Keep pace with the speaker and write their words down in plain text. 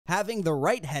Having the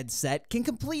right headset can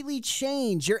completely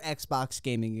change your Xbox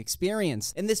gaming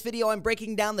experience. In this video, I'm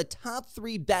breaking down the top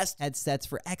 3 best headsets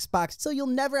for Xbox so you'll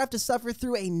never have to suffer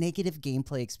through a negative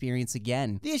gameplay experience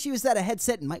again. The issue is that a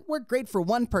headset might work great for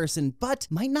one person, but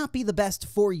might not be the best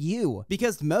for you,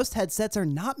 because most headsets are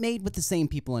not made with the same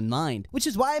people in mind, which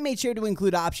is why I made sure to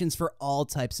include options for all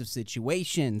types of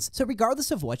situations. So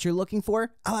regardless of what you're looking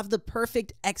for, I'll have the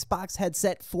perfect Xbox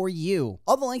headset for you.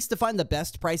 All the links to find the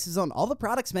best prices on all the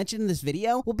products mentioned in this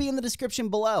video will be in the description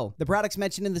below. The products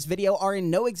mentioned in this video are in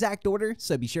no exact order,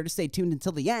 so be sure to stay tuned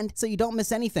until the end so you don't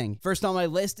miss anything. First on my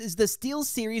list is the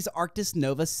SteelSeries Arctis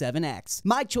Nova 7X,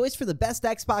 my choice for the best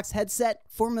Xbox headset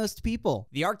for most people.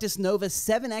 The Arctis Nova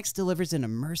 7X delivers an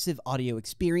immersive audio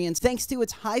experience thanks to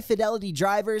its high-fidelity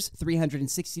drivers,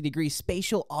 360-degree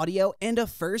spatial audio, and a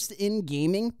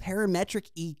first-in-gaming parametric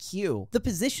EQ. The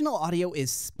positional audio is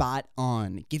spot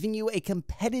on, giving you a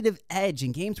competitive edge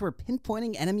in games where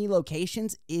pinpointing enemy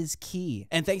locations is key.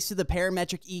 And thanks to the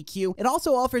parametric EQ, it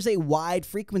also offers a wide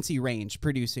frequency range,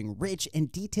 producing rich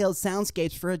and detailed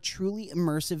soundscapes for a truly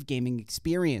immersive gaming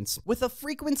experience. With a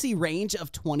frequency range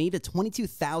of 20 to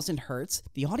 22,000 Hz,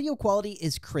 the audio quality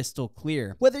is crystal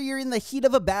clear, whether you're in the heat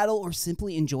of a battle or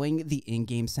simply enjoying the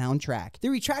in-game soundtrack. The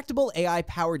retractable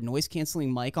AI-powered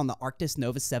noise-canceling mic on the Arctis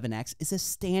Nova 7X is a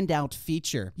standout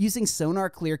feature. Using Sonar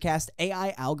Clearcast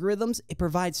AI algorithms, it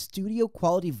provides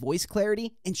studio-quality voice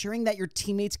clarity, ensuring that your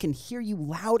teammates can hear you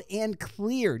loud and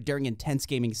clear during intense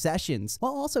gaming sessions,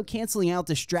 while also canceling out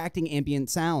distracting ambient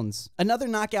sounds. Another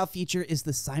knockout feature is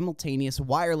the simultaneous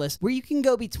wireless, where you can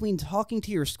go between talking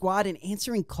to your squad and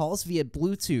answering calls via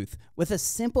Bluetooth with a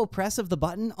simple press of the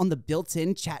button on the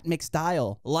built-in chat mix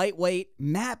dial. Lightweight,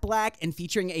 matte black, and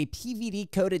featuring a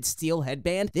PVD-coated steel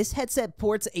headband, this headset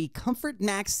ports a Comfort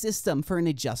Max system for an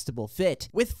adjustable fit.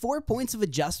 With 4 points of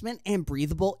adjustment and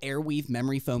breathable airweave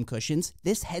memory foam cushions,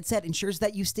 this headset ensures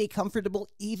that you stay comfortable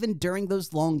even during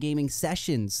those long gaming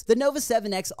sessions. The Nova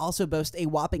 7X also boasts a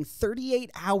whopping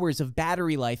 38 hours of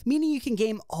battery life, meaning you can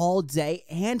game all day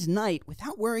and night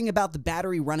without worrying about the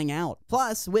battery running out.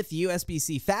 Plus, with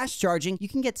USB-C fast charging, you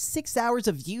can get 6 hours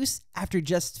of use after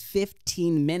just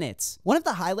 15 minutes. One of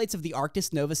the highlights of the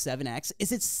Arctis Nova 7X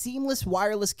is its seamless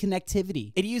wireless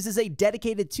connectivity. It uses a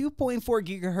dedicated 2.4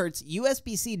 GHz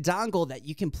USB-C dongle that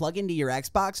you can plug into your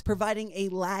Xbox, providing a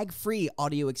lag-free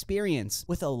audio experience.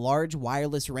 With a large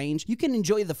wireless range, you can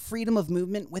enjoy the freedom of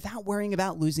movement without worrying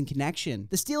about losing connection.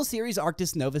 The SteelSeries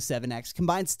Arctis Nova 7X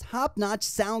combines top-notch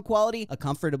sound quality, a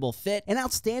comfortable fit, an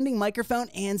outstanding microphone,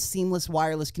 and seamless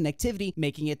wireless connectivity,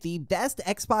 making it the best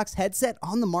Xbox headset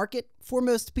on the market for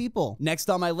most people. Next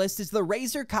on my list is the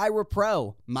Razer Kaira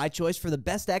Pro, my choice for the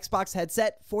best Xbox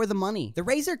headset for the money. The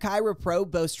Razer Kaira Pro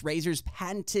boasts Razer's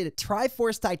patented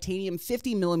Triforce titanium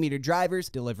 50mm drivers,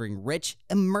 delivering rich,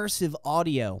 immersive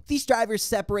audio. These drivers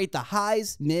separate the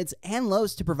highs, mids, and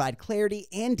lows to provide clarity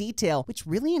and detail, which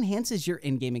really enhances your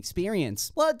in-game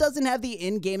experience. While it doesn't have the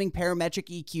in-gaming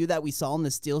parametric EQ that we saw in the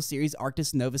SteelSeries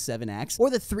Arctis Nova 7X, or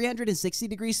the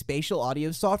 360-degree spatial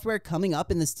audio software coming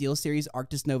up in the SteelSeries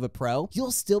Arctis Nova Pro,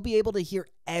 you'll still be able to hear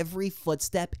every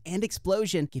footstep and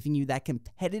explosion, giving you that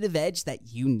competitive edge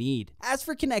that you need. As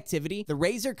for connectivity, the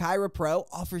Razer Kaira Pro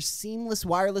offers seamless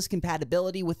wireless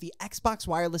compatibility with the Xbox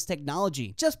wireless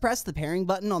technology. Just press the pairing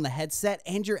button on the headset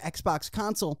and your Xbox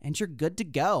console, and you're good to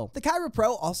go. The Kaira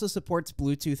Pro also supports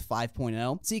Bluetooth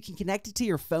 5.0, so you can connect it to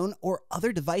your phone or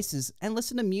other devices and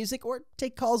listen to music or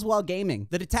take calls while gaming.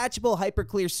 The detachable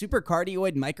hyperclear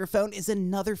supercardioid microphone is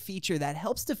another feature that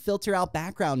helps to filter out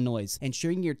background noise,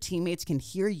 ensuring your teammates can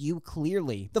hear you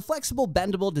clearly. The flexible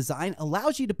bendable design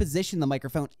allows you to position the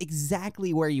microphone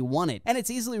exactly where you want it, and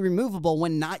it's easily removable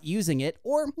when not using it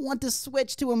or want to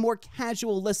switch to a more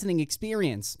casual listening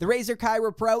experience. The Razer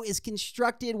Kaira Pro is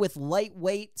constructed with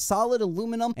lightweight, solid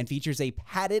aluminum and features a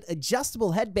padded,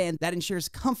 adjustable headband that ensures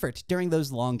comfort during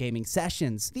those long gaming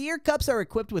sessions. The ear cups are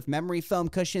equipped with memory foam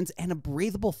cushions and a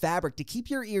breathable fabric to keep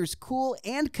your ears cool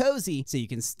and cozy so you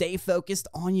can stay focused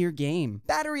on your game.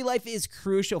 Battery life is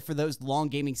crucial for those long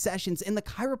gaming sessions, and the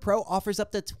Kaira Pro offers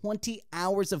up to 20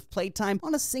 hours of playtime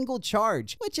on a single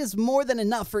charge, which is more than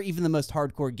enough for even the most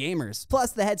hardcore gamers.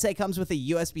 Plus, the headset comes with a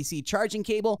USB-C charging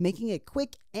cable, making it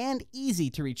quick and easy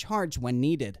to recharge when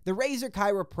needed. The Razer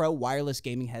Kaira Pro wireless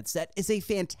gaming headset is a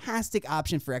fantastic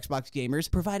option for Xbox gamers,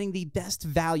 providing the best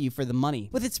value for the money.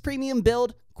 With its premium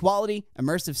build, quality,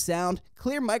 immersive sound,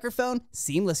 clear microphone,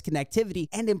 seamless connectivity,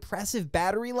 and impressive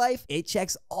battery life, it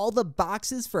checks all the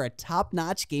boxes for a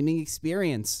top-notch gaming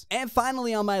experience. And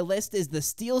finally on my list is the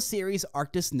SteelSeries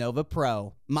Arctis Nova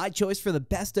Pro, My choice for the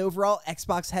best overall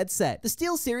Xbox headset. The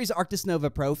SteelSeries Arctis Nova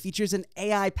Pro features an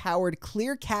AI-powered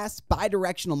ClearCast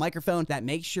bidirectional microphone that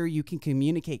makes sure you can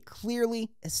communicate clearly,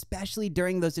 especially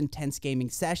during those intense gaming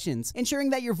sessions, ensuring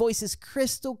that your voice is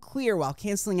crystal clear while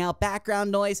canceling out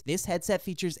background noise. This headset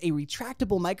features a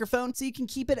retractable microphone so you can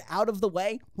keep it out of the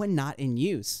way when not in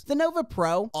use. The Nova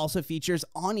Pro also features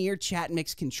on-ear chat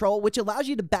mix control, which allows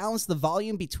you to balance the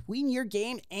volume between your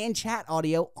game and chat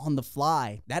audio on the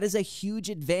fly. That is a huge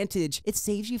advantage. It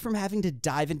saves you from having to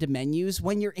dive into menus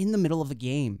when you're in the middle of a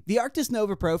game. The Arctis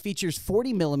Nova Pro features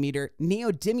 40mm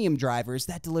neodymium drivers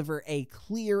that deliver a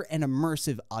clear and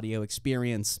immersive audio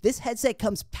experience. This headset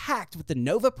comes packed with the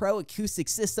Nova Pro acoustic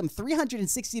system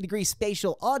 360-degree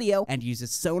spatial audio and uses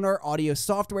Sonar audio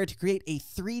software to create a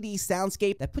 3D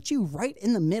soundscape that puts you right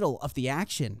in the middle of the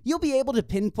action. You'll be able to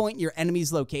pinpoint your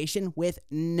enemy's location with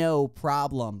no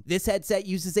problem. This headset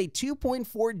uses a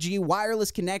 2.4G wireless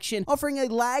connection, offering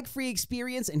a lag-free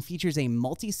experience, and features a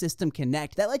multi-system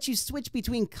connect that lets you switch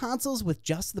between consoles with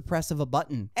just the press of a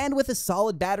button. And with a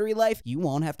solid battery life, you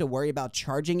won't have to worry about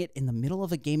charging it in the middle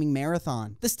of a gaming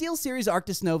marathon. The SteelSeries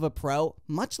Arctis Nova Pro,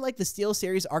 much like the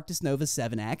SteelSeries Arctis Nova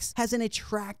 7X, has an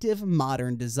attractive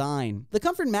modern design. The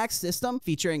Comfort Max system,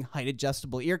 featuring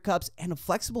height-adjustable ear cups and a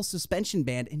flexible suspension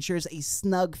band, ensures a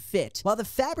snug fit, while the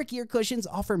fabric ear cushions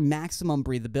offer maximum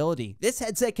breathability. This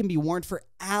headset can be worn for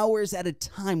hours at a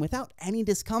time without any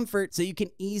discomfort, so you can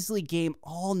easily game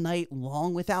all night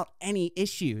long without any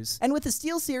issues. And with the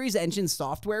SteelSeries engine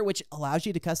software, which allows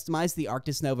you to customize the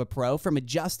Arctis Nova Pro from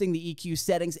adjusting the EQ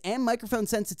settings and microphone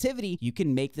sensitivity, you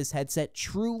can make this headset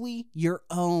truly your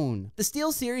own. The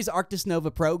SteelSeries Arctis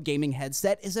Nova Pro gaming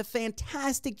headset is a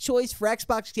fantastic choice for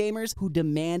Xbox gamers who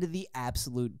demand the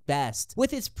absolute best.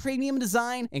 With its premium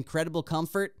design, incredible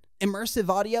comfort, immersive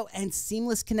audio, and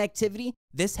seamless connectivity,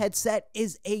 this headset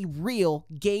is a real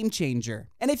game changer.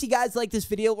 And if you guys like this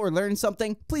video or learned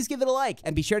something, please give it a like,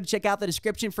 and be sure to check out the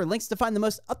description for links to find the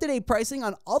most up-to-date pricing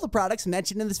on all the products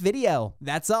mentioned in this video.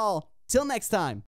 That's all. Till next time.